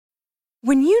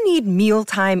When you need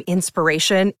mealtime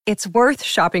inspiration, it's worth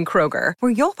shopping Kroger,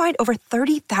 where you'll find over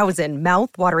 30,000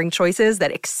 mouth-watering choices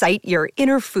that excite your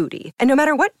inner foodie. And no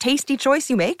matter what tasty choice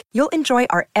you make, you'll enjoy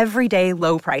our everyday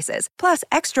low prices, plus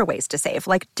extra ways to save,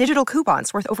 like digital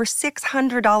coupons worth over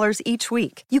 $600 each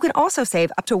week. You can also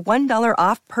save up to $1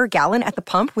 off per gallon at the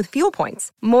pump with fuel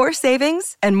points. More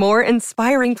savings and more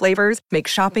inspiring flavors make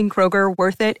shopping Kroger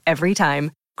worth it every time.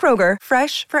 Kroger,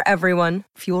 fresh for everyone.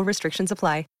 Fuel restrictions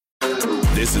apply.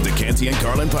 This is the Canty and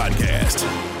Carlin Podcast.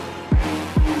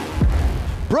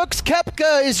 Brooks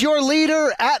Koepka is your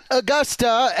leader at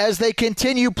Augusta as they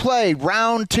continue play.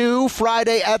 Round 2,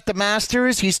 Friday at the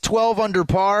Masters. He's 12 under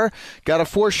par. Got a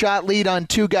 4-shot lead on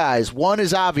 2 guys. One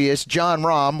is obvious, Jon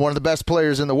Rahm, one of the best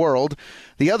players in the world.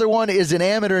 The other one is an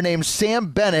amateur named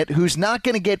Sam Bennett, who's not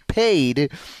going to get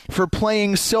paid for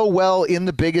playing so well in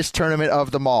the biggest tournament of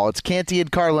them all. It's Canty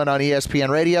and Carlin on ESPN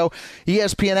Radio,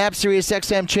 ESPN app, Sirius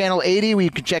XM Channel 80, where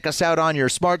you can check us out on your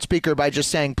smart speaker by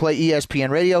just saying play ESPN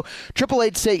Radio.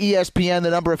 888-SAY-ESPN, the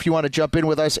number if you want to jump in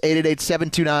with us,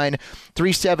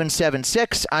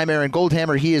 888-729-3776. I'm Aaron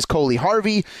Goldhammer. He is Coley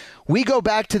Harvey. We go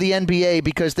back to the NBA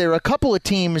because there are a couple of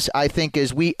teams, I think,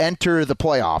 as we enter the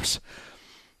playoffs,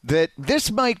 that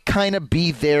this might kind of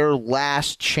be their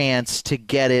last chance to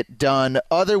get it done.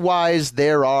 Otherwise,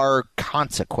 there are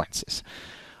consequences.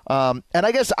 And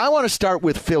I guess I want to start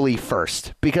with Philly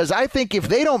first, because I think if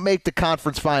they don't make the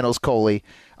conference finals, Coley,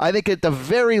 I think at the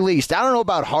very least, I don't know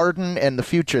about Harden and the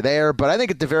future there, but I think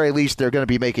at the very least they're going to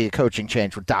be making a coaching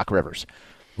change with Doc Rivers.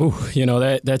 Ooh,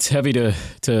 that's heavy to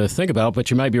think about, but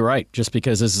you might be right, just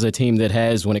because this is a team that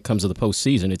has, when it comes to the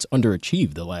postseason, it's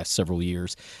underachieved the last several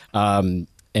years. And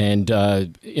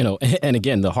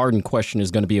again, the Harden question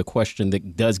is going to be a question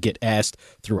that does get asked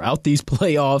throughout these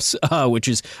playoffs, which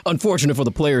is unfortunate for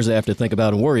the players they have to think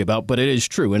about and worry about. But it is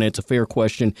true, and it's a fair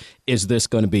question. Is this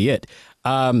going to be it?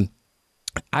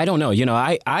 I don't know.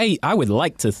 I would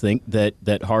like to think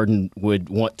that Harden would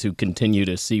want to continue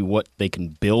to see what they can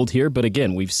build here. But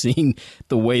again, we've seen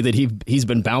the way that he's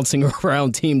been bouncing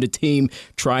around team to team,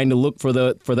 trying to look for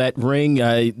that ring.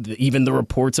 Even the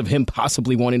reports of him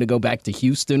possibly wanting to go back to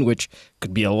Houston, which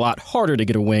could be a lot harder to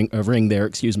get a ring there.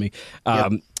 Excuse me.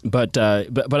 Yep. But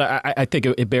I think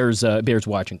it bears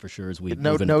watching for sure as we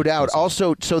move into no doubt.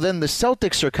 Also, so then the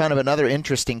Celtics are kind of another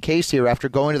interesting case here. After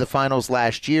going to the finals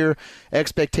last year,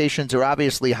 expectations are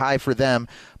obviously high for them.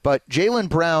 But Jaylen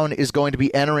Brown is going to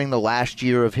be entering the last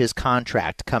year of his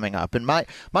contract coming up. And my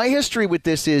history with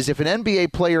this is if an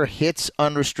NBA player hits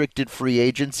unrestricted free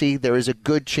agency, there is a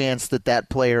good chance that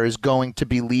player is going to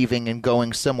be leaving and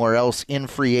going somewhere else in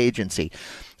free agency.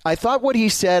 I thought what he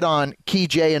said on Key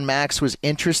J and Max was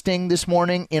interesting this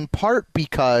morning, in part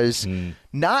because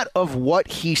not of what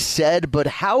he said, but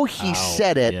how he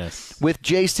said it with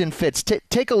Jason Fitz.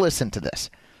 Take a listen to this.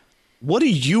 What do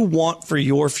you want for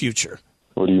your future?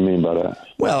 What do you mean by that?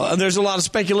 Well, there's a lot of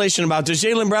speculation about, does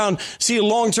Jaylen Brown see a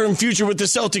long-term future with the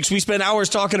Celtics? We spent hours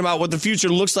talking about what the future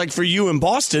looks like for you in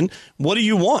Boston. What do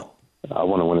you want? I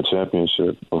want to win a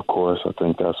championship, of course. I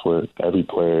think that's what every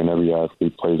player and every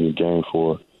athlete plays the game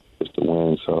for, is to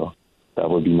win. So that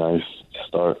would be nice to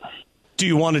start. Do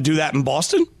you want to do that in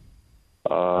Boston?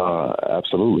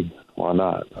 Absolutely. Why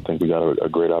not? I think we got a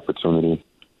great opportunity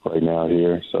right now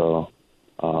here. So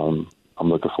I'm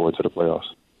looking forward to the playoffs.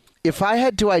 If I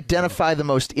had to identify the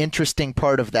most interesting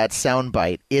part of that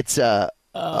soundbite, it's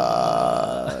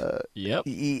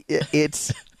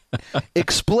it's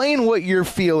explain what you're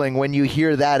feeling when you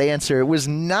hear that answer. It was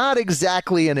not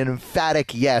exactly an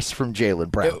emphatic yes from Jaylen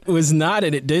Brown. It was not,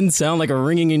 and it didn't sound like a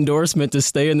ringing endorsement to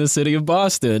stay in the city of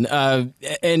Boston.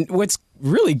 And what's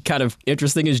really kind of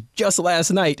interesting is just last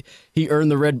night he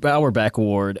earned the Red Auerbach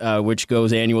Award, which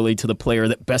goes annually to the player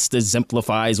that best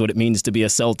exemplifies what it means to be a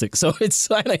Celtic. So it's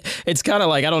kind of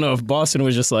like, I don't know if Boston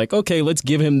was just like, okay, let's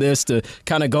give him this to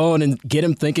kind of go on and get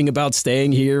him thinking about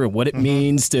staying here and what it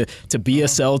means to be a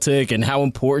Celtic and how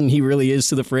important he really is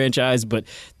to the franchise. But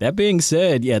that being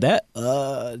said,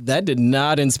 that did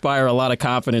not inspire a lot of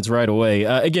confidence right away.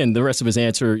 Again, the rest of his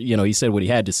answer, he said what he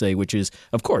had to say, which is,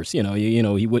 of course, he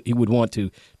would want to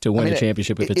win a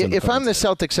championship if it's in the If I'm the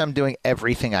Celtics, I'm doing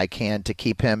everything I can to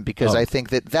keep him because I think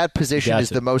that position is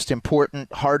the most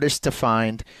important, hardest to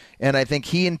find, and I think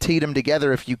he and Tatum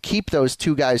together, if you keep those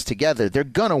two guys together, they're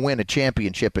going to win a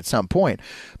championship at some point.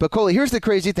 But, Coley, here's the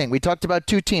crazy thing. We talked about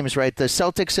two teams, right? The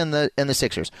Celtics and the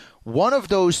Sixers. One of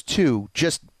those two,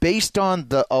 just based on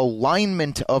the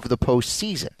alignment of the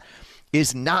postseason,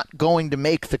 is not going to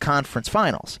make the conference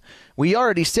finals. We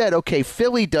already said, okay,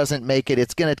 Philly doesn't make it.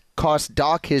 It's going to cost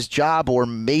Doc his job or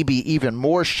maybe even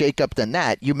more shakeup than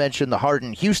that. You mentioned the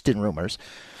Harden-Houston rumors.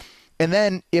 And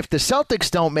then if the Celtics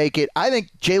don't make it, I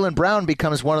think Jaylen Brown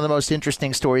becomes one of the most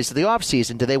interesting stories of the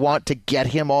offseason. Do they want to get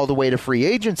him all the way to free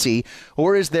agency,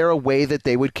 or is there a way that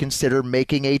they would consider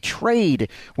making a trade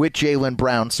with Jaylen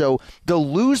Brown? So the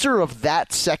loser of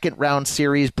that second-round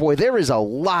series, boy, there is a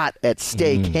lot at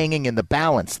stake hanging in the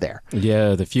balance there.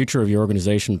 Yeah, the future of your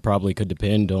organization probably could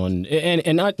depend on,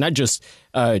 and not just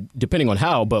depending on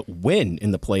how, but when in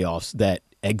the playoffs that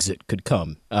exit could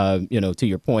come. To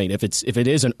your point, if it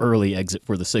is an early exit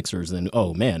for the Sixers, then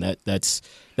oh man,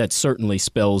 that certainly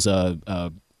spells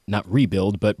not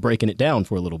rebuild, but breaking it down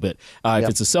for a little bit. If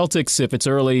it's the Celtics, if it's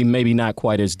early, maybe not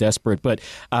quite as desperate. But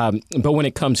when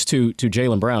it comes to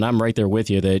Jaylen Brown, I'm right there with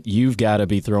you that you've got to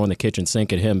be throwing the kitchen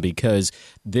sink at him, because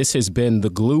this has been the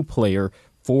glue player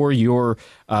for your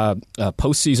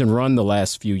postseason run the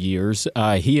last few years.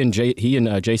 He and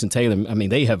Jason Tatum, I mean,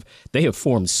 they have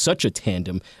formed such a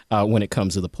tandem when it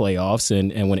comes to the playoffs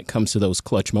and when it comes to those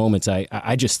clutch moments.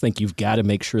 I just think you've got to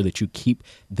make sure that you keep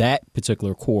that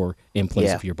particular core in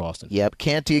place if you're Boston. Yep.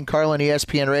 Canty and Carlin,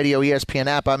 ESPN Radio, ESPN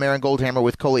app. I'm Aaron Goldhammer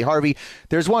with Coley Harvey.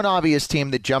 There's one obvious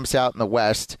team that jumps out in the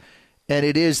West, and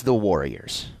it is the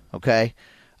Warriors. Okay?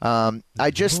 I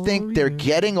just think they're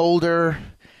getting older.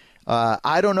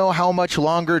 I don't know how much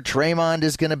longer Draymond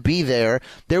is going to be there.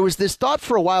 There was this thought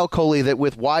for a while, Coley, that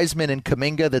with Wiseman and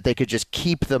Kuminga that they could just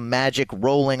keep the magic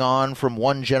rolling on from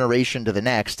one generation to the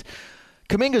next.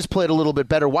 Kuminga's played a little bit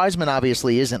better. Wiseman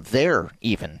obviously isn't there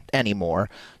even anymore.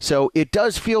 So it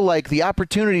does feel like the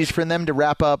opportunities for them to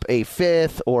wrap up a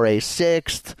fifth or a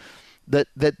sixth, that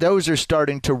those are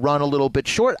starting to run a little bit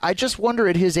short. I just wonder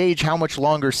at his age how much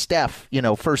longer Steph,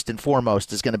 first and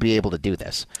foremost, is going to be able to do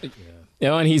this.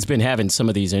 And he's been having some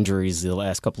of these injuries the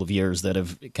last couple of years that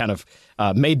have kind of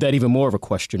made that even more of a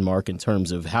question mark in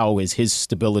terms of how is his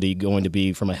stability going to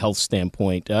be from a health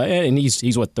standpoint. And he's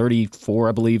 34,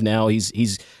 I believe now.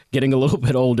 He's getting a little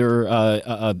bit older,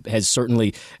 has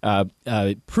certainly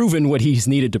proven what he's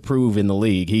needed to prove in the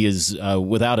league. He is,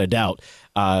 without a doubt,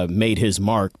 made his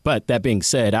mark. But that being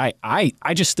said,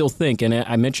 I just still think, and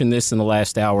I mentioned this in the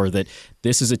last hour, that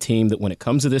this is a team that when it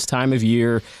comes to this time of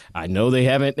year, I know they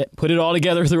haven't put it all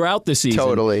together throughout the season.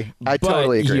 Totally. I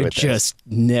totally agree with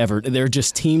that. They're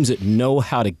just teams that know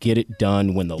how to get it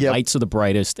done when the lights are the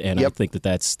brightest, and I think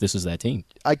this is that team.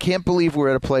 I can't believe we're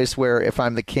at a place where if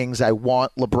I'm the Kings, I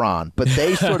want LeBron, but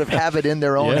they sort of have it in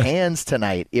their own hands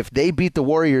tonight. If they beat the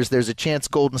Warriors, there's a chance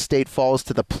Golden State falls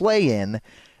to the play-in,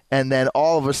 and then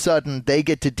all of a sudden they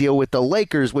get to deal with the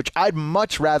Lakers, which I'd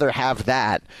much rather have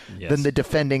that than the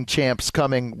defending champs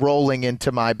coming rolling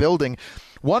into my building.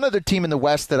 One other team in the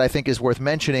West that I think is worth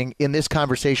mentioning in this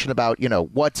conversation about,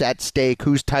 what's at stake,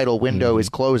 whose title window is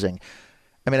closing.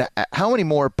 I mean, how many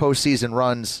more postseason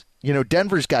runs?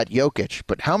 Denver's got Jokic,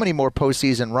 but how many more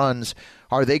postseason runs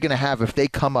are they going to have if they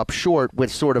come up short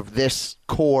with sort of this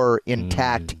core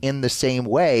intact in the same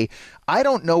way? I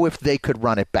don't know if they could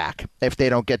run it back if they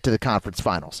don't get to the conference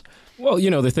finals. Well,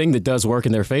 the thing that does work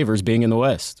in their favor is being in the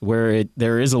West, where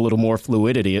there is a little more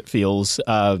fluidity, it feels.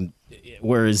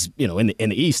 Whereas, in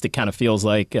the East, it kind of feels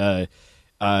like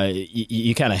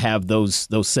you kind of have those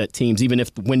set teams, even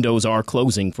if the windows are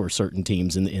closing for certain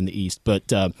teams in the East.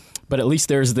 But at least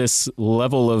there's this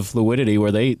level of fluidity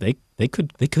where they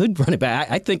could run it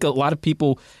back. I think a lot of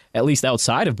people, at least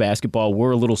outside of basketball,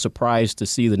 were a little surprised to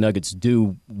see the Nuggets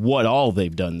do what all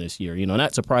they've done this year.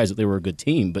 Not surprised that they were a good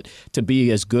team, but to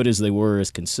be as good as they were,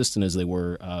 as consistent as they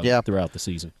were throughout the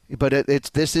season. But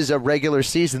this is a regular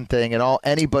season thing, and all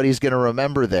anybody's going to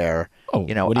remember there. Oh,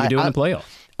 what do you do in the playoffs?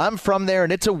 I'm from there,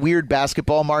 and it's a weird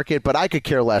basketball market, but I could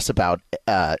care less about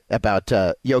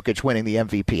Jokic winning the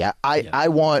MVP. I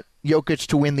want Jokic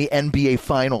to win the NBA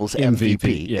Finals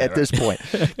MVP at this point.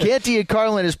 Canty and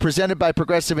Carlin is presented by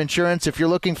Progressive Insurance. If you're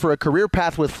looking for a career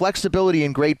path with flexibility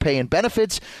and great pay and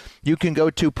benefits, you can go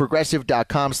to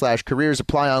progressive.com/careers.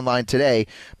 Apply online today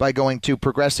by going to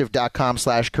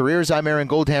progressive.com/careers. I'm Aaron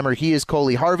Goldhammer. He is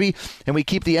Coley Harvey. And we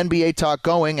keep the NBA talk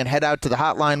going and head out to the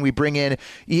hotline. We bring in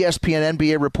ESPN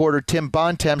NBA reporter Tim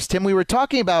Bontemps. Tim, we were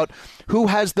talking about who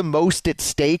has the most at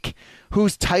stake,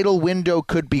 whose title window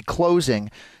could be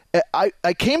closing.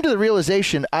 I came to the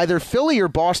realization either Philly or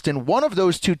Boston, one of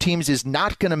those two teams is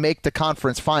not going to make the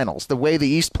conference finals, the way the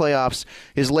East playoffs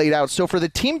is laid out. So for the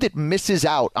team that misses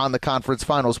out on the conference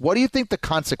finals, what do you think the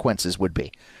consequences would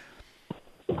be?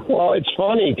 Well, it's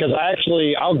funny because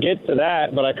I'll get to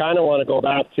that, but I kind of want to go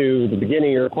back to the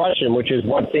beginning of your question, which is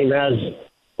what teams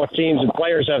and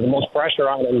players have the most pressure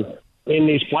on them in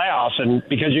these playoffs. And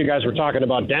because you guys were talking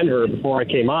about Denver before I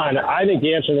came on, I think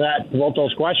the answer to that, both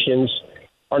those questions,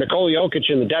 are Nikola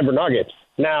Jokic and the Denver Nuggets.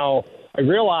 Now, I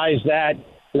realize that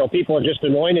people have just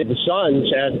anointed the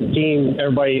Suns as the team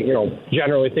everybody,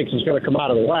 generally thinks is going to come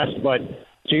out of the West. But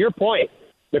to your point,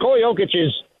 Nikola Jokic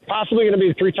is possibly going to be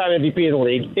the 3-time MVP of the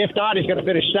league. If not, he's going to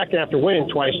finish second after winning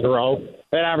twice in a row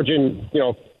and averaging,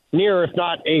 near, if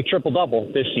not a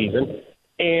triple-double this season.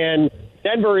 And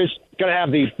Denver is going to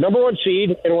have the number one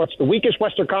seed in what's the weakest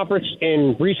Western Conference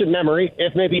in recent memory,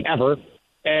 if maybe ever,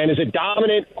 and is a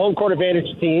dominant home court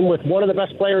advantage team with one of the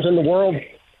best players in the world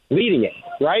leading it,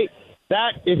 right?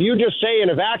 That, if you just say in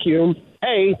a vacuum,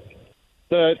 hey,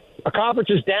 a conference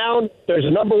is down, there's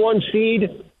a number one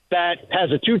seed that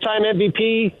has a 2-time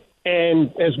MVP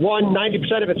and has won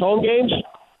 90% of its home games,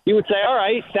 you would say, all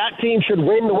right, that team should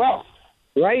win the West,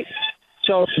 right?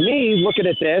 So to me, looking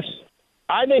at this,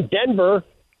 I think Denver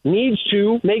needs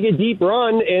to make a deep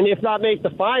run, and if not make the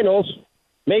finals,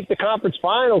 make the conference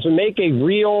finals and make a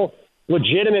real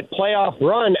legitimate playoff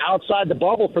run outside the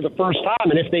bubble for the first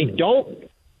time. And if they don't,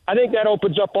 I think that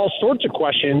opens up all sorts of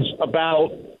questions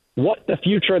about what the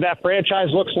future of that franchise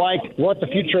looks like, what the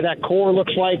future of that core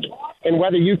looks like, and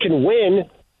whether you can win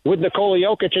with Nikola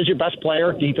Jokic as your best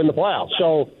player deep in the playoffs.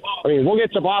 So, we'll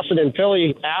get to Boston and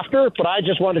Philly after, but I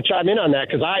just wanted to chime in on that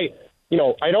because I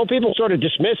know people sort of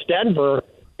dismiss Denver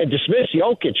and dismiss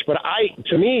Jokic, but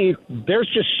to me, there's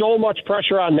just so much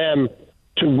pressure on them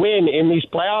to win in these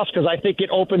playoffs because I think it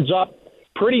opens up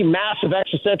pretty massive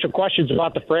existential questions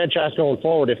about the franchise going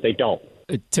forward if they don't.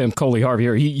 Tim, Coley Harvey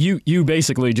here. You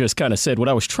basically just kind of said what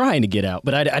I was trying to get out,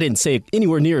 but I didn't say it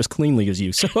anywhere near as cleanly as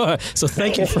you. So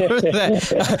thank you for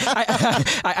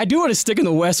that. I do want to stick in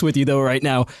the West with you, though, right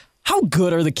now. How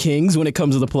good are the Kings when it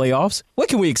comes to the playoffs? What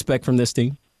can we expect from this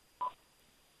team?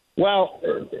 Well,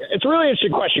 it's a really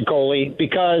interesting question, Coley,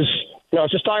 because I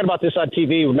was just talking about this on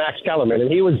TV with Max Kellerman,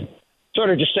 and he was sort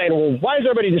of just saying, well, why is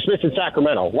everybody dismissing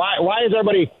Sacramento? Why is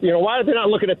everybody, why are they not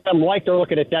looking at them like they're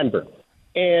looking at Denver?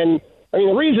 And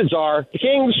the reasons are the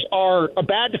Kings are a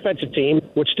bad defensive team,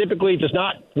 which typically does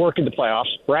not work in the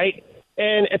playoffs, right?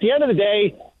 And at the end of the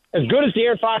day, as good as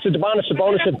De'Aaron Fox and Domantas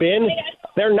Sabonis have been,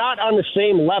 they're not on the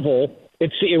same level,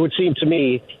 it would seem to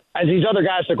me, as these other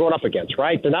guys they're going up against,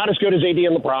 right? They're not as good as AD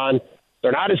and LeBron.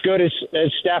 They're not as good as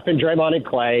Steph and Draymond and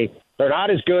Clay. They're not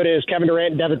as good as Kevin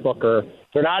Durant and Devin Booker.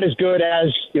 They're not as good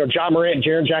as John Morant and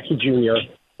Jaren Jackson Jr.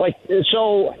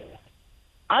 So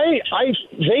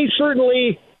they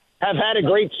certainly have had a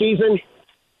great season.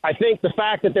 I think the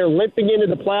fact that they're limping into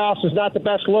the playoffs is not the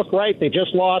best look, right? They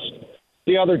just lost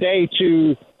the other day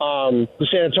to the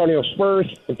San Antonio Spurs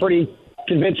in pretty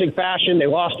convincing fashion. They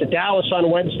lost to Dallas on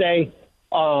Wednesday.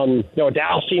 A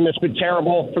Dallas team that's been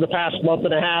terrible for the past month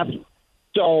and a half.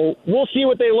 So we'll see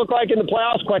what they look like in the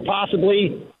playoffs, quite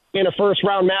possibly in a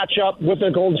first-round matchup with the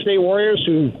Golden State Warriors,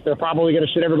 who they're probably going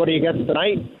to sit everybody against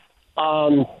tonight.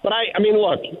 But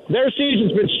look, their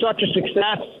season's been such a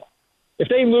success. If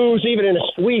they lose even in a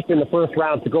sweep in the first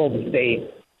round to Golden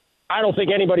State, I don't think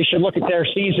anybody should look at their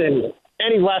season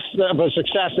any less of a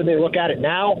success than they look at it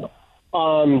now.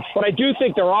 But I do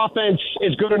think their offense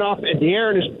is good enough, and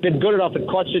De'Aaron has been good enough in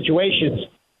clutch situations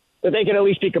that they can at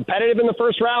least be competitive in the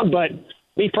first round. But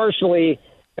me personally,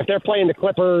 if they're playing the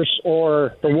Clippers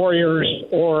or the Warriors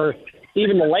or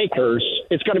even the Lakers,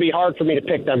 it's going to be hard for me to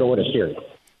pick them to win a series.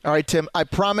 All right, Tim, I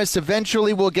promise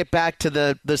eventually we'll get back to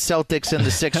the Celtics and the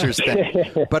Sixers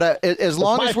thing. But as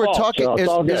long as we're talking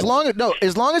as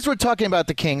long as we're talking about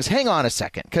the Kings, hang on a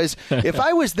second, because if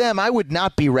I was them, I would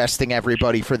not be resting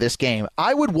everybody for this game.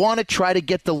 I would want to try to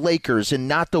get the Lakers and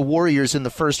not the Warriors in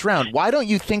the first round. Why don't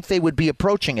you think they would be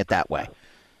approaching it that way?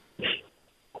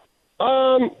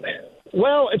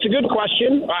 Well, it's a good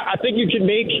question. I think you can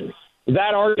make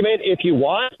that argument if you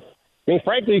want.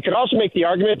 Frankly, you could also make the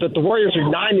argument that the Warriors are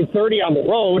 9-30 on the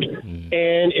road,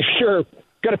 and if you're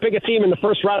going to pick a team in the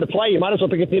first round to play, you might as well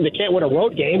pick a team that can't win a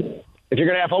road game if you're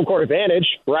going to have home court advantage,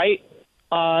 right?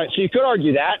 So you could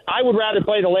argue that. I would rather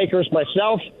play the Lakers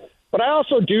myself, but I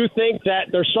also do think that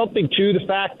there's something to the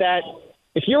fact that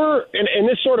if you're – and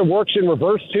this sort of works in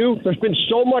reverse too. There's been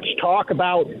so much talk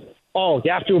about,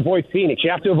 you have to avoid Phoenix.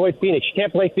 You have to avoid Phoenix. You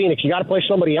can't play Phoenix. You got to play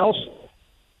somebody else.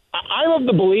 I'm of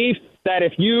the belief that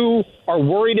if you are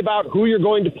worried about who you're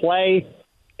going to play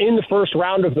in the first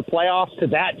round of the playoffs to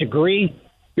that degree,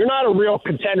 you're not a real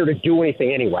contender to do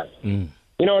anything anyway.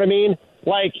 You know what I mean?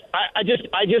 I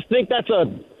just think that's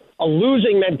a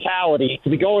losing mentality to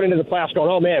be going into the playoffs going,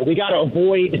 oh man, we got to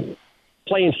avoid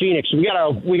playing Phoenix. We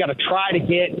got to try to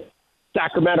get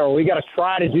Sacramento. We got to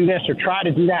try to do this or try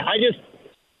to do that.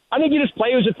 I think you just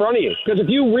play who's in front of you, because if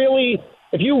you really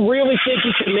think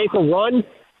you can make a run,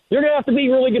 you're going to have to beat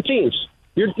really good teams.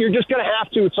 You're just going to have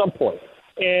to at some point.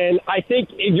 And I think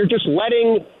if you're just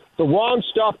letting the wrong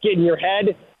stuff get in your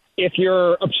head if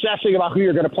you're obsessing about who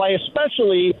you're going to play,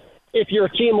 especially if you're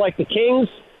a team like the Kings.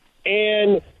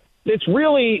 And it's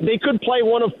really, they could play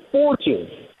one of 4 teams,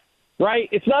 right?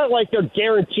 It's not like they're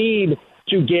guaranteed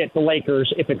to get the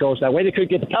Lakers if it goes that way. They could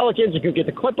get the Pelicans, they could get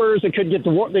the Clippers, they could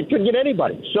get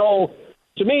anybody. So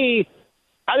to me,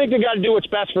 I think they got to do what's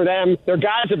best for them. Their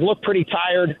guys have looked pretty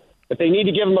tired. If they need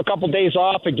to give them a couple days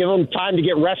off and give them time to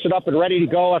get rested up and ready to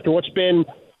go after what's been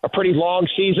a pretty long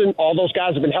season, all those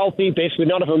guys have been healthy. Basically,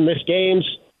 none of them missed games.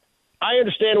 I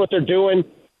understand what they're doing,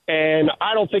 and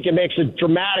I don't think it makes a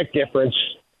dramatic difference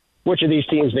which of these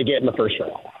teams they get in the first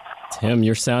round. Tim,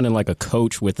 you're sounding like a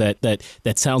coach with that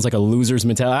sounds like a loser's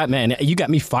mentality. Man, you got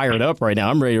me fired up right now.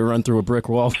 I'm ready to run through a brick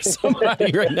wall for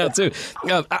somebody right now, too.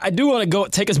 I do want to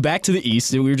take us back to the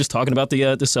East. We were just talking about the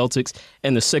Celtics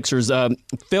and the Sixers.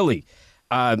 Philly,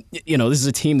 this is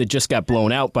a team that just got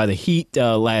blown out by the Heat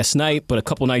last night, but a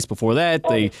couple nights before that,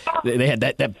 they had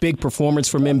that big performance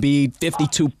from Embiid,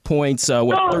 52 points,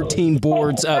 13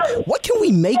 boards. What can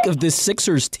we make of this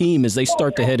Sixers team as they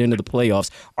start to head into the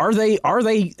playoffs? Are they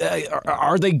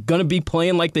going to be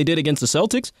playing like they did against the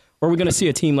Celtics, or are we going to see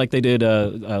a team like they did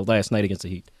last night against the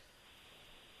Heat?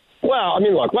 Well, I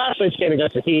mean, look, last night's game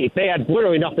against the Heat, they had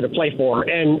literally nothing to play for.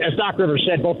 And as Doc Rivers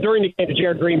said, both during the game to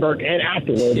Jared Greenberg and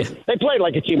afterwards, they played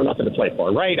like a team with nothing to play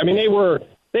for, right? I mean, they were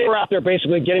out there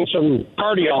basically getting some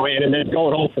cardio in and then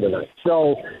going home for the night.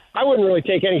 So I wouldn't really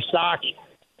take any stock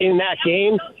in that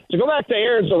game. To go back to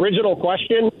Aaron's original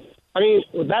question, I mean,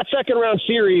 that second-round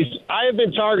series, I have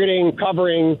been targeting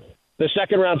covering the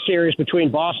second-round series between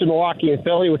Boston, Milwaukee, and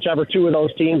Philly, whichever two of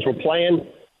those teams were playing,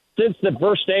 since the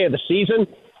first day of the season,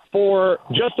 for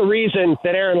just the reason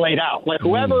that Aaron laid out. Like,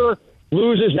 whoever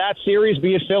loses that series,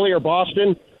 be it Philly or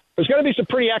Boston, there's going to be some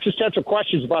pretty existential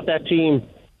questions about that team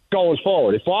going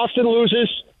forward. If Boston loses,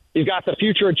 you've got the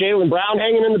future of Jaylen Brown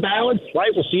hanging in the balance,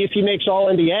 right? We'll see if he makes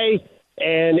All-NBA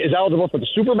and is eligible for the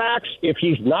Supermax. If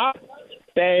he's not,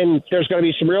 then there's going to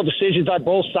be some real decisions on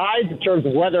both sides in terms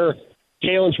of whether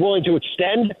Jaylen's willing to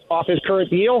extend off his current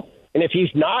deal. And if he's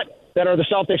not, then are the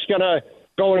Celtics going to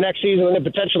go into next season and then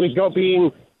potentially go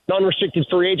being unrestricted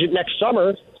free agent next summer?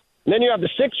 And then you have the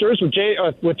Sixers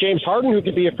with James Harden, who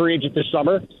could be a free agent this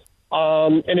summer.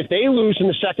 And if they lose in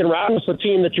the second round, it's the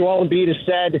team that Joel Embiid has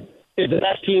said is the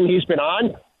best team he's been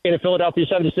on in a Philadelphia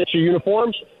 76er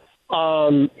uniforms.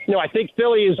 I think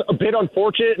Philly is a bit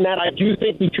unfortunate in that I do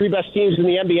think the 3 best teams in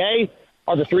the NBA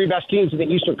are the 3 best teams in the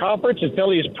Eastern Conference, and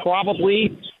Philly is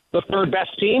probably the 3rd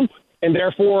best team, and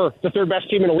therefore the 3rd best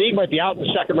team in the league might be out in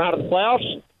the second round of the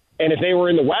playoffs. And if they were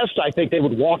in the West, I think they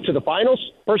would walk to the finals,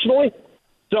 personally.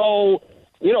 So,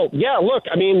 look,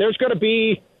 I mean, there's going to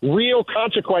be real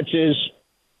consequences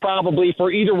probably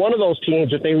for either one of those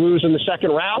teams if they lose in the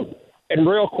second round, and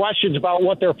real questions about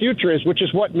what their future is, which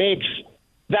is what makes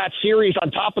that series, on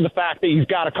top of the fact that you've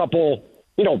got a couple,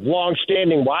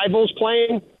 long-standing rivals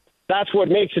playing. That's what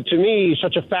makes it, to me,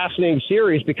 such a fascinating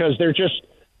series, because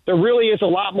there really is a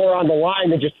lot more on the line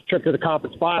than just a trip to the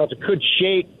conference finals. It could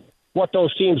shape what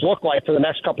those teams look like for the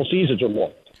next couple seasons or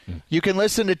more. You can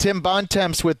listen to Tim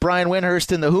Bontemps with Brian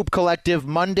Windhorst in the Hoop Collective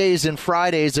Mondays and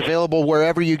Fridays, available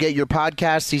wherever you get your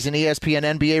podcasts. He's an ESPN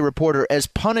NBA reporter. As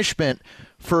punishment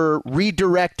for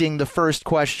redirecting the first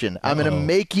question, I'm going to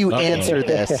make you answer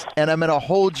this, and I'm going to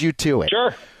hold you to it.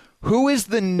 Sure. Who is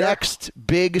the next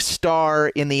big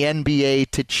star in the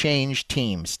NBA to change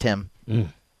teams, Tim?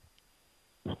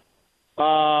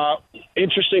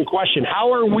 Interesting question.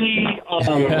 How are we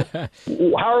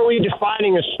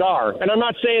defining a star? And I'm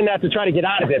not saying that to try to get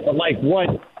out of it, but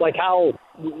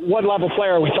what level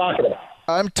player are we talking about?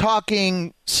 I'm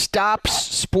talking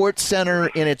stops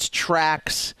SportsCenter in its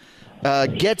tracks,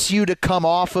 gets you to come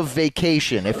off of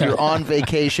vacation if you're on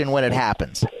vacation when it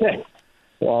happens.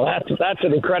 Well, that's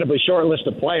an incredibly short list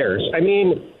of players. I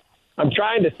mean, I'm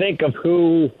trying to think of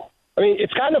who. I mean,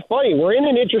 it's kind of funny. We're in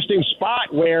an interesting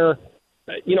spot where,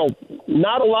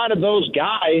 not a lot of those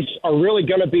guys are really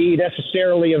going to be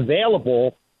necessarily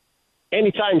available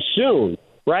anytime soon,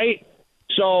 right?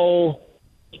 So,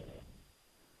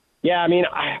 yeah, I mean,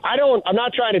 I'm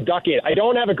not trying to duck it. I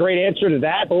don't have a great answer to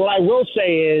that, but what I will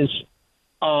say is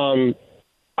I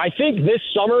think this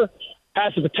summer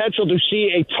has the potential to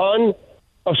see a ton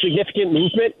of significant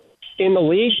movement in the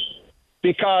league,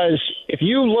 because if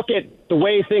you look at the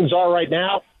way things are right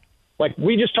now, like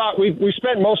we just talked, we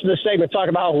spent most of the segment talking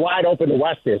about how wide open the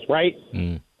West is, right?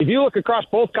 If you look across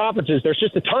both conferences, there's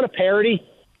just a ton of parity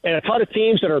and a ton of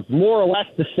teams that are more or less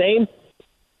the same.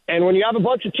 And when you have a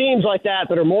bunch of teams like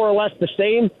that are more or less the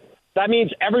same, that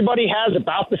means everybody has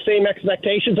about the same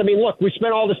expectations. I mean, look, we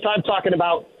spent all this time talking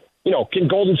about, can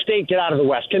Golden State get out of the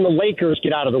West? Can the Lakers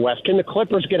get out of the West? Can the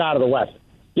Clippers get out of the West?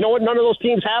 you know what none of those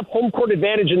teams have? Home court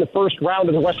advantage in the first round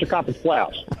of the Western Conference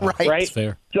playoffs. Right. That's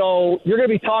fair. So you're going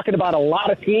to be talking about a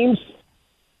lot of teams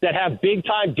that have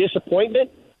big-time disappointment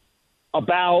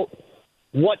about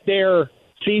what their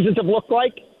seasons have looked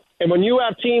like. And when you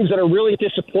have teams that are really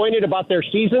disappointed about their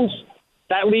seasons,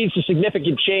 that leads to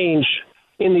significant change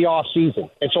in the offseason.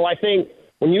 And so I think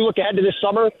when you look ahead to this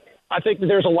summer, I think that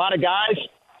there's a lot of guys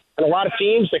and a lot of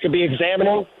teams that could be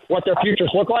examining what their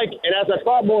futures look like. And as I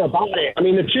thought more about it, I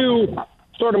mean, the two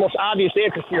sort of most obvious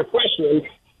answers to your question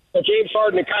are James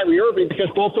Harden and Kyrie Irving, because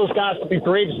both those guys will be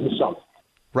free agents this summer.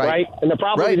 Right? And they're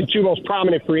probably the two most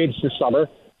prominent free agents this summer.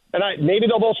 And maybe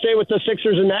they'll both stay with the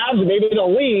Sixers and Mavs, and maybe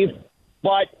they'll leave,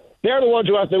 but they're the ones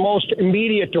who have the most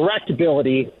immediate direct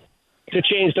ability to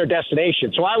change their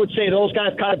destination. So I would say those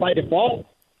guys kind of by default.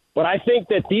 But I think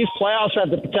that these playoffs have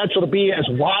the potential to be as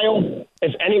wild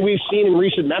as any we've seen in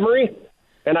recent memory.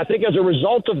 And I think as a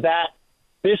result of that,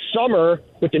 this summer,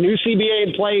 with the new CBA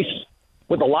in place,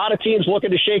 with a lot of teams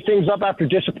looking to shake things up after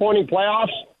disappointing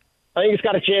playoffs, I think it's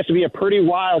got a chance to be a pretty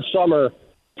wild summer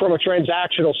from a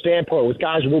transactional standpoint with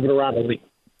guys moving around the league.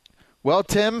 Well,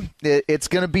 Tim, it's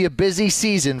going to be a busy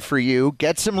season for you.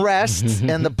 Get some rest,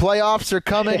 and the playoffs are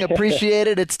coming. Appreciate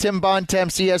it. It's Tim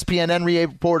Bontemps, ESPN NBA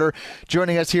reporter,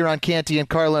 joining us here on Canty and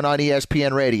Carlin on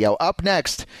ESPN Radio. Up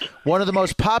next, one of the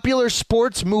most popular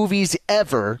sports movies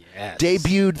ever,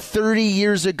 debuted 30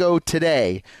 years ago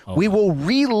today. We will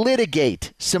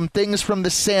relitigate some things from The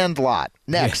Sandlot.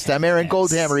 Next, I'm Aaron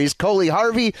Goldhammer. He's Coley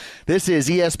Harvey. This is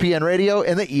ESPN Radio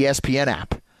and the ESPN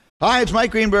app. Hi, it's Mike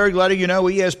Greenberg letting you know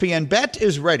ESPN Bet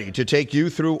is ready to take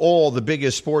you through all the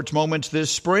biggest sports moments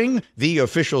this spring. The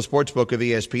official sportsbook of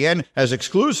ESPN has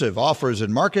exclusive offers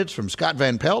and markets from Scott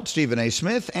Van Pelt, Stephen A.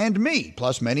 Smith, and me,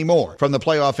 plus many more. From the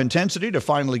playoff intensity to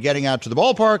finally getting out to the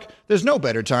ballpark, there's no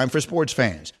better time for sports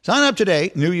fans. Sign up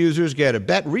today. New users get a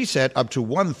bet reset up to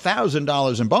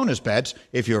 $1,000 in bonus bets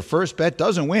if your first bet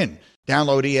doesn't win.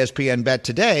 Download ESPN Bet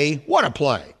today. What a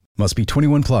play. Must be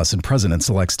 21 plus and present in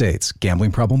select states.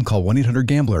 Gambling problem? Call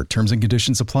 1-800-GAMBLER. Terms and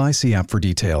conditions apply. See app for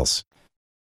details.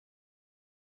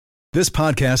 This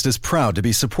podcast is proud to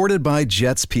be supported by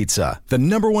Jets Pizza, the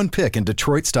 #1 pick in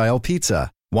Detroit-style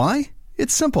pizza. Why?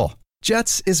 It's simple.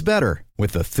 Jets is better.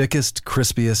 With the thickest,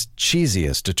 crispiest,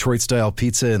 cheesiest Detroit-style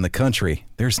pizza in the country,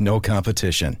 there's no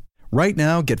competition. Right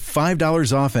now, get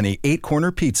 $5 off any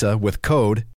 8-corner pizza with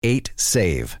code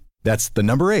 8SAVE. That's the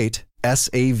number 8,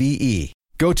 SAVE.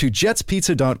 Go to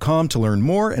jetspizza.com to learn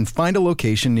more and find a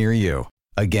location near you.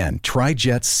 Again, try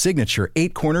Jet's signature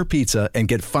 8-corner pizza and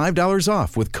get $5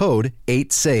 off with code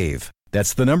 8SAVE.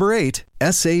 That's the number 8,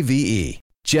 SAVE.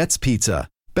 Jet's Pizza.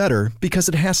 Better because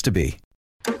it has to be.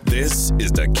 This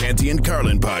is the Canty and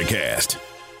Carlin podcast.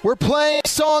 We're playing a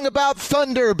song about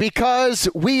thunder because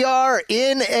we are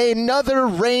in another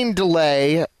rain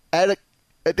delay at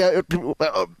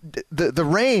the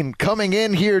rain coming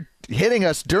in here, hitting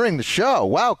us during the show.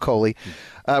 Wow, Coley.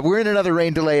 We're in another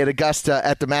rain delay at Augusta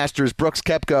at the Masters. Brooks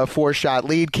Koepka, a 4-shot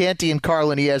lead. Canty and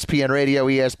Carlin, ESPN Radio,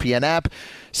 ESPN app.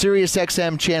 Sirius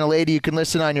XM Channel 80. You can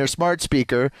listen on your smart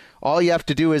speaker. All you have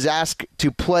to do is ask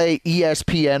to play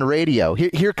ESPN Radio.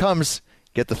 Here comes,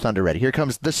 get the thunder ready. Here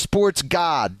comes the sports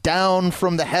god down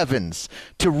from the heavens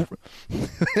to...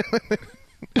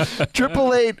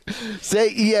 888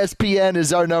 say ESPN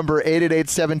is our number,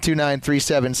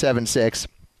 888-729-3776.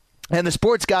 And the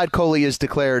sports god Coley has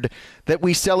declared that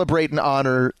we celebrate and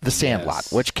honor The Sandlot,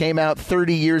 which came out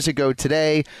 30 years ago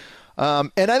today.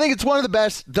 And I think it's one of the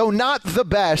best, though not the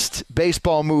best,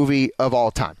 baseball movie of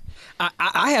all time.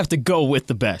 I have to go with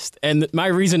the best. And my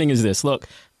reasoning is this. Look,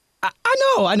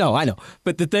 I know.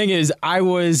 But the thing is, I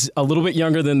was a little bit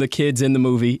younger than the kids in the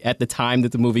movie at the time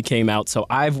that the movie came out. So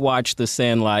I've watched The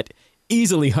Sandlot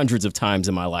easily hundreds of times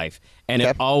in my life. And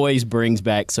it always brings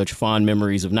back such fond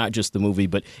memories of not just the movie,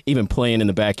 but even playing in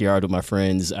the backyard with my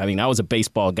friends. I mean, I was a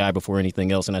baseball guy before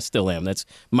anything else, and I still am. That's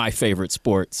my favorite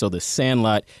sport. So The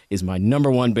Sandlot is my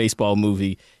 #1 baseball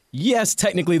movie. Yes,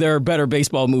 technically there are better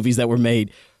baseball movies that were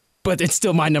made, but it's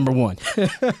still my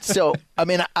 #1. So, I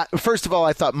mean, first of all,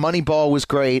 I thought Moneyball was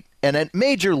great. And at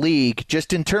Major League,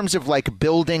 just in terms of like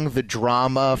building the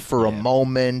drama for a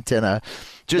moment and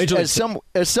just as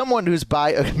someone who's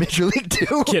Major League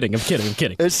 2. I'm kidding.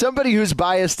 As somebody who's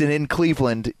biased and in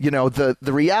Cleveland, you know, the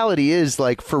reality is,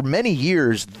 like, for many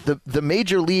years, the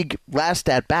Major League last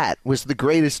at bat was the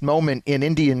greatest moment in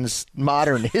Indians'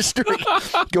 modern history.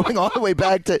 Going all the way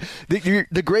back to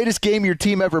the greatest game your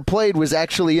team ever played was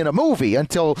actually in a movie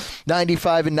until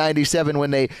 95 and 97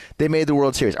 when they made the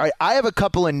World Series. All right, I have a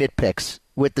couple of nitpicks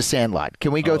with The Sandlot.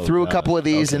 Can we go through a couple of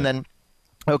these and then...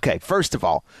 Okay, first of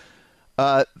all,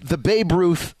 The Babe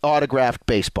Ruth autographed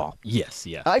baseball. Yes,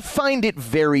 yeah. I find it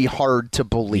very hard to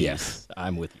believe. Yes,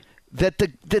 I'm with you. That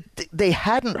they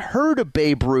hadn't heard of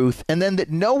Babe Ruth, and then that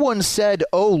no one said,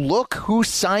 oh, look who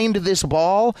signed this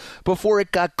ball before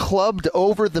it got clubbed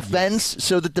over the fence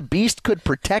so that the Beast could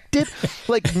protect it.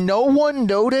 Like, no one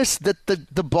noticed that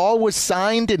the ball was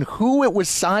signed and who it was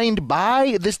signed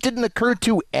by. This didn't occur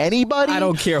to anybody. I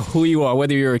don't care who you are,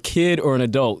 whether you're a kid or an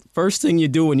adult. First thing you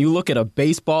do when you look at a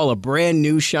baseball, a brand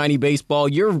new shiny baseball,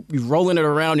 you're rolling it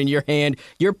around in your hand.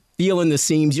 You're feeling the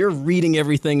seams, you're reading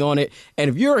everything on it. And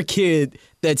if you're a kid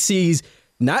that sees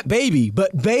not Baby,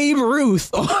 but Babe Ruth,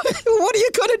 what are you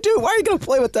going to do? Why are you going to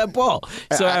play with that ball?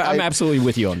 So I'm absolutely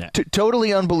with you on that.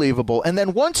 Totally unbelievable. And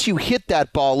then once you hit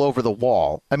that ball over the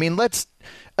wall, I mean,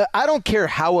 I don't care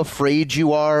how afraid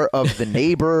you are of the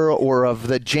neighbor or of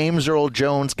the James Earl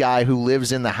Jones guy who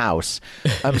lives in the house.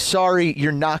 I'm sorry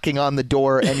you're knocking on the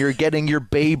door and you're getting your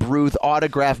Babe Ruth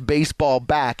autographed baseball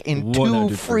back in 2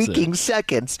 freaking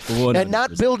seconds 100%. And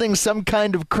not building some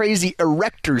kind of crazy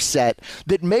erector set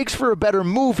that makes for a better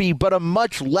movie but a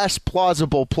much less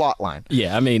plausible plot line.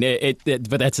 Yeah, I mean,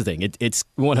 but that's the thing. It's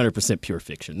 100% pure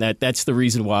fiction. That's the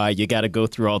reason why you got to go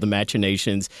through all the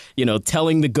machinations,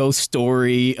 telling the ghost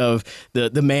story of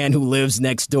the man who lives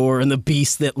next door and the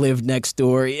beast that lived next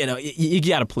door. You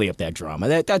got to play up that drama.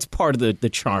 That's part of the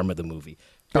charm of the movie.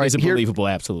 But is it believable?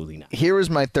 Absolutely not. Here is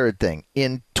my third thing.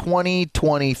 In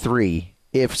 2023,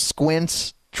 if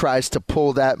Squints tries to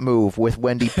pull that move with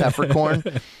Wendy Peppercorn,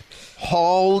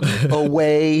 hauled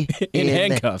away in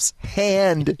handcuffs.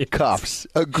 Handcuffs.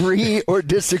 Agree or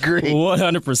disagree?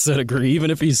 100% agree,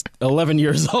 even if he's 11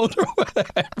 years old or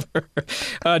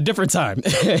whatever. Different time.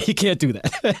 You can't do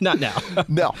that. Not now.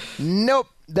 Nope.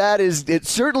 That is it.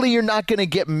 Certainly you're not going to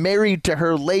get married to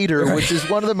her later, which is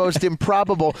one of the most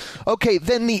improbable. Okay,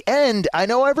 then the end. I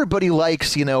know everybody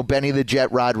likes, Benny the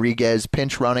Jet Rodriguez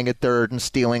pinch running at third and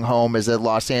stealing home as a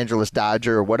Los Angeles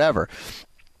Dodger or whatever.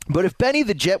 But if Benny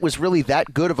the Jet was really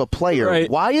that good of a player,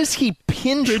 why is he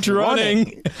pinch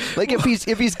running? Like if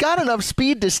he's got enough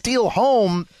speed to steal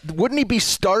home, wouldn't he be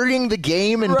starting the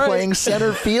game and playing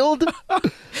center field?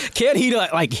 Can't he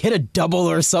hit a double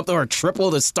or something or a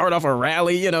triple to start off a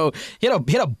rally? Hit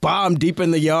a bomb deep in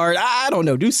the yard. I don't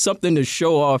know. Do something to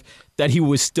show off that he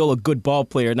was still a good ball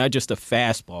player, not just a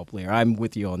fast ball player. I'm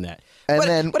with you on that. But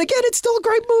again, it's still a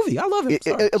great movie. I love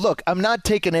it. Look, I'm not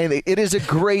taking anything. It is a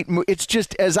great movie. It's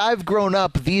just, as I've grown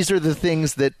up, these are the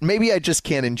things that maybe I just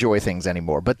can't enjoy things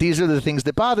anymore. But these are the things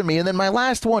that bother me. And then my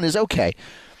last one is, okay,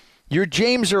 you're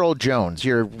James Earl Jones.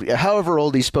 You're however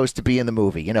old he's supposed to be in the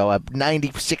movie. A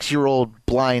 96-year-old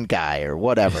blind guy or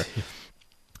whatever.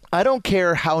 I don't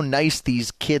care how nice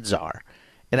these kids are.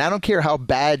 And I don't care how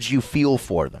bad you feel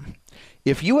for them.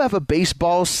 If you have a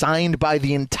baseball signed by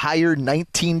the entire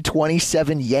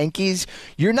 1927 Yankees,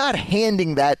 you're not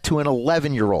handing that to an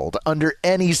 11-year-old under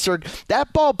any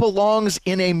That ball belongs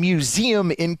in a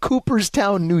museum in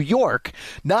Cooperstown, New York,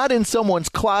 not in someone's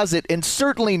closet, and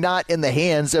certainly not in the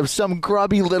hands of some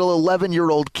grubby little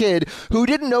 11-year-old kid who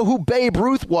didn't know who Babe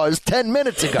Ruth was 10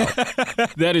 minutes ago.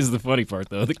 That is the funny part,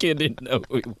 though. The kid didn't know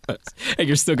who he was, and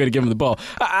you're still going to give him the ball.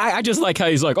 I just like how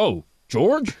he's like, oh,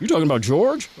 George? You talking about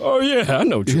George? Oh, yeah, I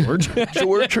know George.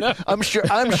 George? I'm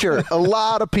sure a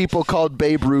lot of people called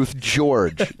Babe Ruth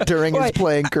George during his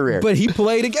playing career. But he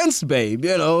played against Babe,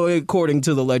 according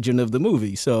to the legend of the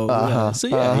movie. So,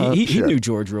 he knew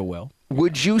George real well.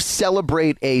 Would you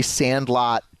celebrate a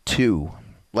Sandlot 2?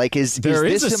 There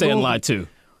is a Sandlot 2.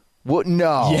 What?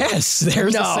 No. Yes,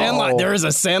 there's a Sandlot. There is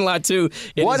a Sandlot 2.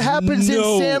 What happens in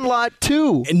Sandlot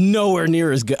 2? Nowhere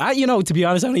near as good. To be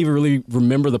honest, I don't even really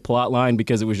remember the plot line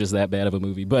because it was just that bad of a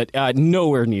movie. But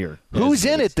nowhere near. Who's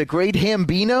in it? The great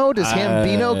Hambino? Does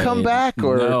Hambino come back?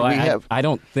 Or no, I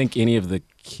don't think any of the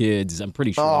kids. I'm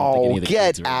pretty sure. I don't think any of the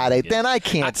kids get at it. Then I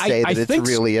can't say that it's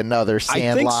really another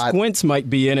Sandlot. I think Squints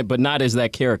might be in it, but not as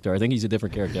that character. I think he's a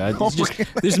different character.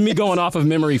 This is me going off of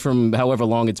memory from however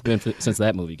long it's been since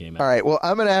that movie came out. All right. Well,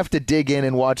 I'm going to have to dig in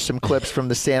and watch some clips from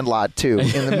the Sandlot 2.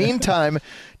 In the meantime,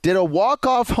 did a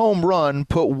walk-off home run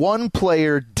put one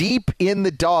player deep in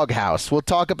the doghouse? We'll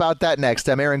talk about that next.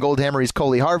 I'm Aaron Goldhammer. He's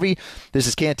Coley Harvey. This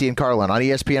is Canty and Carlin on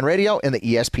ESPN Radio and the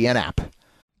ESPN app.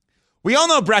 We all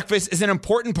know breakfast is an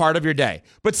important part of your day,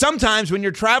 but sometimes when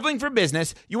you're traveling for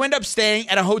business, you end up staying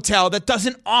at a hotel that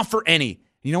doesn't offer any.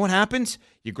 You know what happens?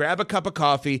 You grab a cup of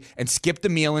coffee and skip the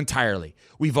meal entirely.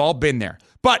 We've all been there.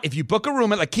 But if you book a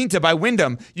room at La Quinta by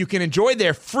Wyndham, you can enjoy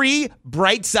their free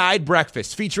Bright Side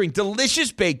breakfast featuring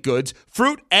delicious baked goods,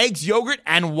 fruit, eggs, yogurt,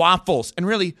 and waffles. And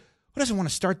really, who doesn't want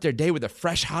to start their day with a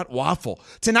fresh, hot waffle?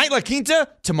 Tonight, La Quinta,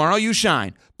 tomorrow you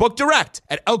shine. Book direct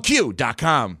at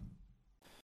LQ.com.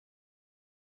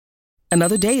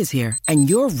 Another day is here, and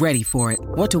you're ready for it.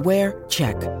 What to wear?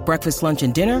 Check. Breakfast, lunch,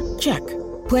 and dinner? Check.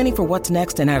 Planning for what's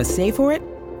next and how to save for it?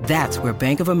 That's where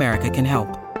Bank of America can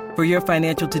help. For your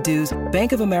financial to-dos,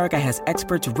 Bank of America has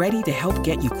experts ready to help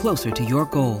get you closer to your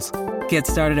goals. Get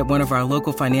started at one of our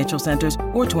local financial centers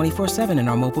or 24/7 in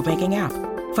our mobile banking app.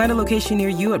 Find a location near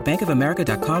you at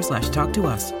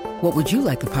bankofamerica.com/talktous. What would you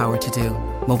like the power to do?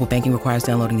 Mobile banking requires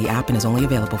downloading the app and is only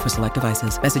available for select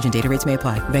devices. Message and data rates may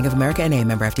apply. Bank of America NA,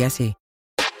 member FDIC.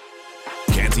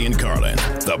 Canty and Carlin,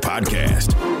 the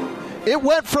podcast. It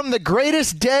went from the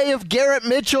greatest day of Garrett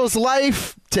Mitchell's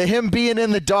life to him being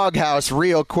in the doghouse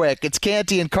real quick. It's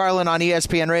Canty and Carlin on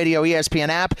ESPN Radio, ESPN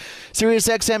app, Sirius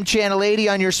XM Channel 80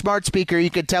 on your smart speaker. You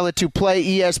can tell it to play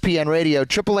ESPN Radio.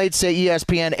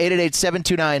 888-SAY-ESPN,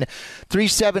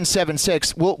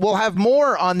 888-729-3776. We'll have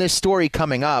more on this story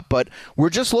coming up, but we're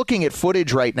just looking at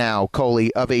footage right now,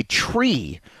 Coley, of a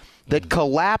tree that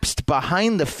collapsed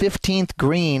behind the 15th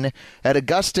green at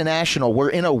Augusta National. We're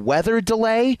in a weather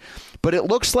delay, but it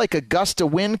looks like a gust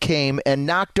of wind came and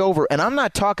knocked over. And I'm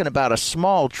not talking about a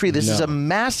small tree. This is a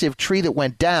massive tree that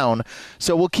went down.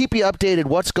 So we'll keep you updated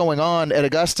what's going on at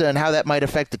Augusta and how that might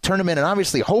affect the tournament. And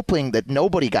obviously hoping that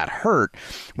nobody got hurt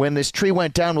when this tree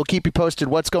went down. We'll keep you posted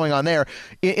what's going on there.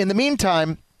 In the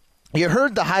meantime, you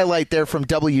heard the highlight there from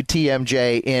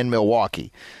WTMJ in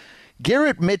Milwaukee.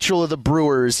 Garrett Mitchell of the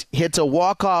Brewers hits a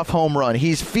walk-off home run.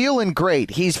 He's feeling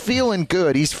great. He's feeling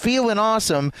good. He's feeling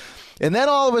awesome. And then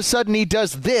all of a sudden he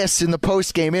does this in the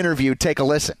post-game interview. Take a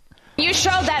listen. You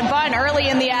showed that bunt early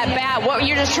in the at-bat. What,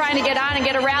 you're just trying to get on and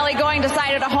get a rally going,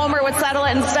 decided a homer would settle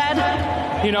it instead?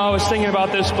 You know, I was thinking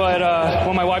about this, but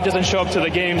when my wife doesn't show up to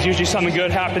the games, usually something good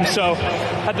happens. So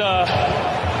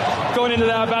going into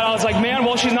that at-bat, I was like, man,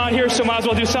 well, she's not here, so might as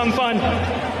well do something fun.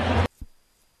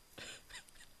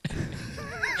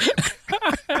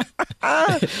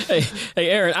 Hey,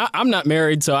 Aaron, I'm not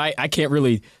married, so I can't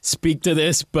really speak to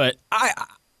this, but I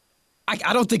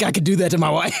don't think I could do that to my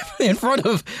wife in front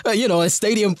of a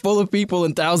stadium full of people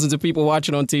and thousands of people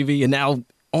watching on TV and now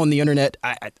on the internet.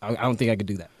 I don't think I could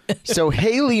do that. So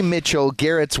Haley Mitchell,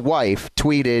 Garrett's wife,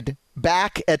 tweeted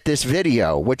back at this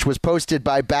video, which was posted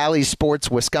by Bally Sports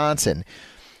Wisconsin.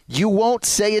 "You won't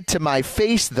say it to my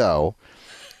face, though."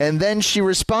 And then she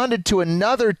responded to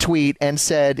another tweet and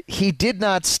said, "He did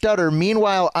not stutter.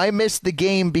 Meanwhile, I missed the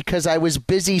game because I was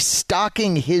busy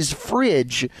stocking his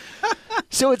fridge."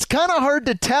 So it's kind of hard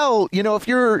to tell, if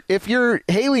you're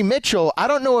Haley Mitchell, I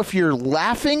don't know if you're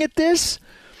laughing at this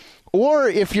or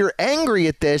if you're angry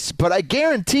at this, but I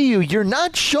guarantee you're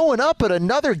not showing up at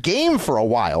another game for a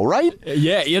while, right?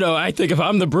 Yeah, I think if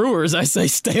I'm the Brewers, I say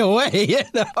stay away,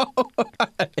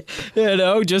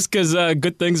 just because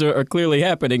good things are clearly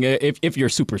happening if you're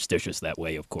superstitious that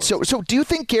way, of course. So do you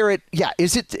think, Garrett,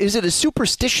 is it a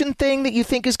superstition thing that you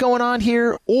think is going on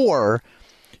here, or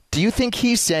do you think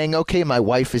he's saying, okay, my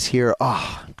wife is here,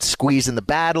 squeezing the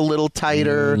bat a little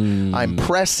tighter, I'm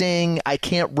pressing, I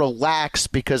can't relax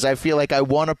because I feel like I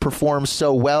want to perform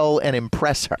so well and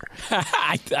impress her?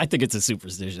 I think it's a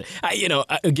superstition.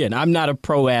 Again, I'm not a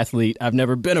pro athlete. I've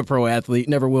never been a pro athlete,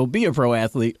 never will be a pro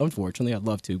athlete. Unfortunately, I'd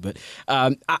love to, but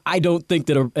I don't think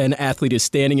that an athlete is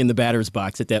standing in the batter's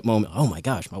box at that moment. Oh my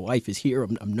gosh, my wife is here.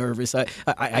 I'm nervous. I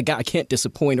can't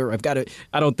disappoint her. I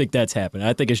don't think that's happening.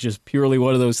 I think it's just purely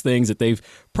one of those things that they've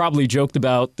probably joked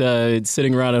about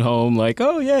sitting around at home like,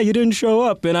 oh, yeah, you didn't show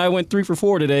up, and I went 3 for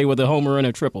 4 today with a homer and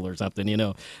a triple or something,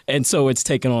 And so it's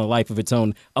taken on a life of its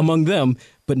own among them.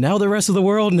 But now the rest of the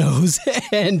world knows,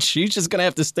 and she's just going to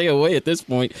have to stay away at this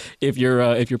point if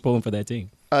you're pulling for that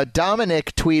team.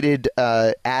 Dominic tweeted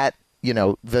at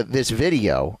this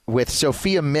video with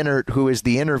Sophia Minert, who is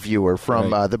the interviewer from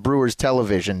the Brewers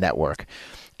television network.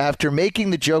 After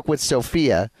making the joke with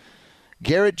Sophia,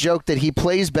 Garrett joked that he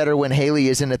plays better when Haley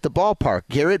isn't at the ballpark.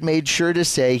 Garrett made sure to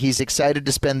say he's excited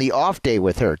to spend the off day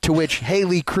with her, to which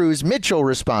Haley Cruz Mitchell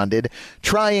responded,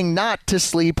 trying not to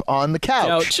sleep on the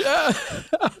couch. Is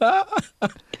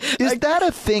that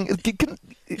a thing?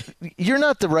 You're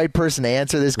not the right person to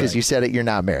answer this because you said it. You're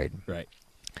not married. Right.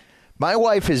 My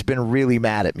wife has been really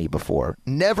mad at me before.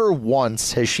 Never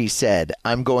once has she said,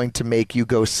 I'm going to make you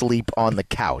go sleep on the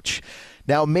couch.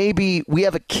 Now, maybe we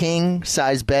have a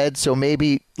king-size bed, so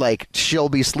maybe she'll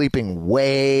be sleeping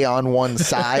way on one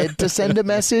side to send a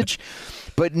message.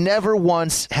 But never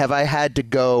once have I had to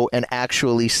go and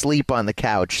actually sleep on the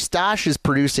couch. Stosh is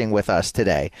producing with us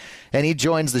today, and he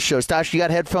joins the show. Stosh, you got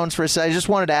headphones for a second? I just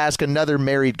wanted to ask another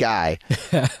married guy.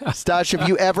 Stosh, have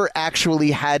you ever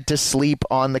actually had to sleep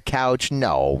on the couch?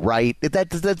 No, right? Is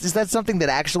that something that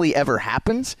actually ever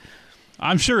happens?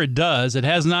 I'm sure it does. It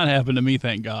has not happened to me,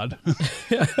 thank God.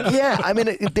 Yeah, I mean,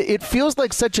 it feels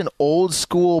like such an old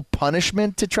school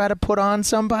punishment to try to put on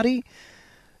somebody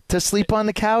to sleep on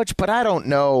the couch, but I don't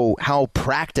know how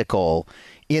practical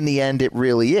in the end it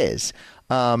really is.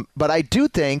 But I do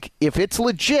think if it's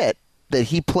legit that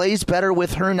he plays better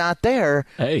with her not there,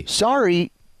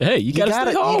 sorry. Hey, you gotta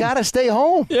stay home. You gotta stay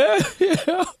home. Yeah.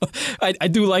 I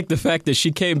do like the fact that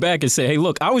she came back and said, "Hey,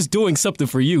 look, I was doing something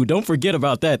for you. Don't forget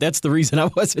about that. That's the reason I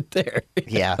wasn't there."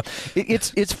 Yeah,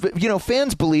 it's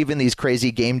fans believe in these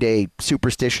crazy game day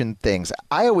superstition things.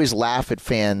 I always laugh at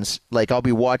fans like I'll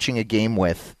be watching a game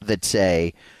with that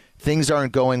say things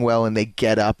aren't going well and they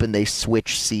get up and they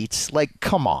switch seats. Like,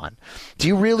 come on. Do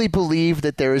you really believe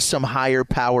that there is some higher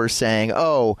power saying, the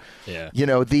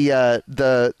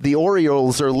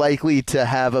Orioles are likely to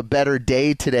have a better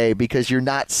day today because you're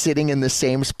not sitting in the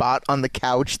same spot on the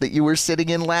couch that you were sitting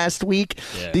in last week?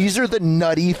 Yeah. These are the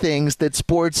nutty things that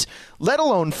sports, let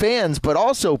alone fans, but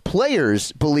also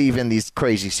players believe in these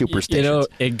crazy superstitions.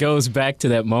 It goes back to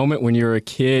that moment when you're a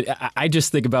kid. I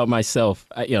just think about myself.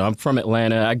 I'm from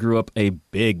Atlanta. I grew up a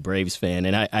big Braves fan,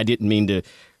 and I didn't mean to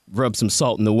rub some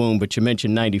salt in the wound, but you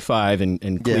mentioned 95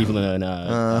 and Cleveland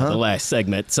the last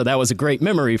segment. So that was a great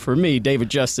memory for me. David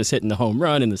Justice hitting the home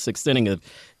run in the 6th inning of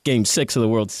Game 6 of the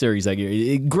World Series that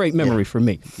year. Great memory for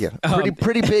me. Yeah,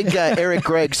 pretty big Eric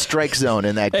Gregg strike zone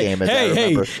in that game.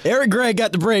 Hey, Eric Gregg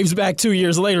got the Braves back 2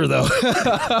 years later, though,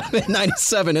 in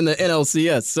 '97 in the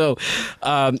NLCS. So,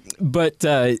 but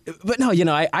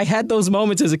no, I had those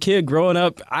moments as a kid growing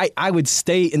up. I would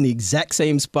stay in the exact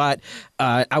same spot.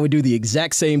 I would do the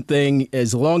exact same thing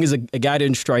as long as a guy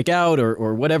didn't strike out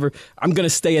or whatever. I'm going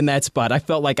to stay in that spot. I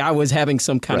felt like I was having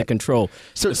some kind of control.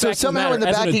 So somehow in the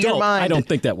back of your mind, I don't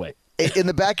think that way. In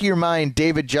the back of your mind,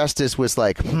 David Justice was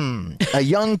like, a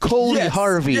young Coley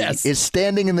Harvey is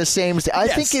standing in the same... I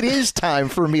think it is time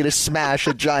for me to smash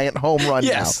a giant home run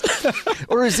now.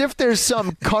 Or as if there's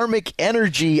some karmic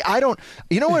energy. I don't...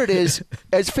 You know what it is?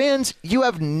 As fans, you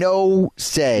have no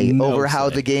say over how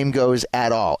the game goes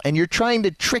at all. And you're trying to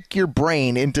trick your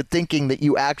brain into thinking that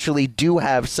you actually do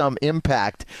have some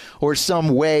impact or some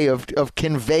way of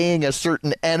conveying a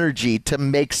certain energy to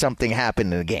make something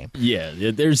happen in the game. Yeah,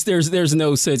 there's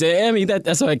no sense. I mean,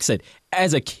 that's what I said.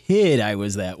 As a kid, I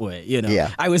was that way.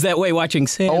 I was that way watching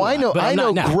Sandlot. Oh, I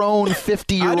know grown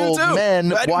 50-year-old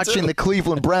men watching the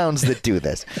Cleveland Browns that do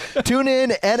this. Tune in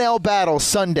NL Battle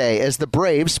Sunday as the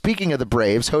Braves, speaking of the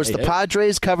Braves, host the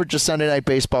Padres. Coverage of Sunday Night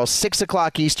Baseball, 6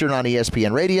 o'clock Eastern on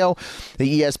ESPN Radio,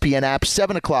 the ESPN app,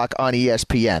 7 o'clock on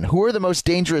ESPN. Who are the most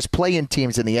dangerous play-in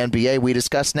teams in the NBA? We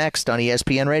discuss next on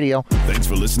ESPN Radio. Thanks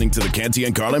for listening to the Canty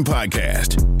and Carlin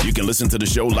podcast. You can listen to the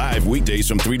show live weekdays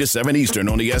from 3 to 7 Eastern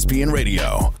on ESPN Radio.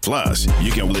 Plus,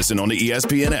 you can listen on the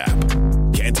ESPN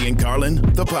app. Canty and Carlin,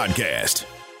 the podcast.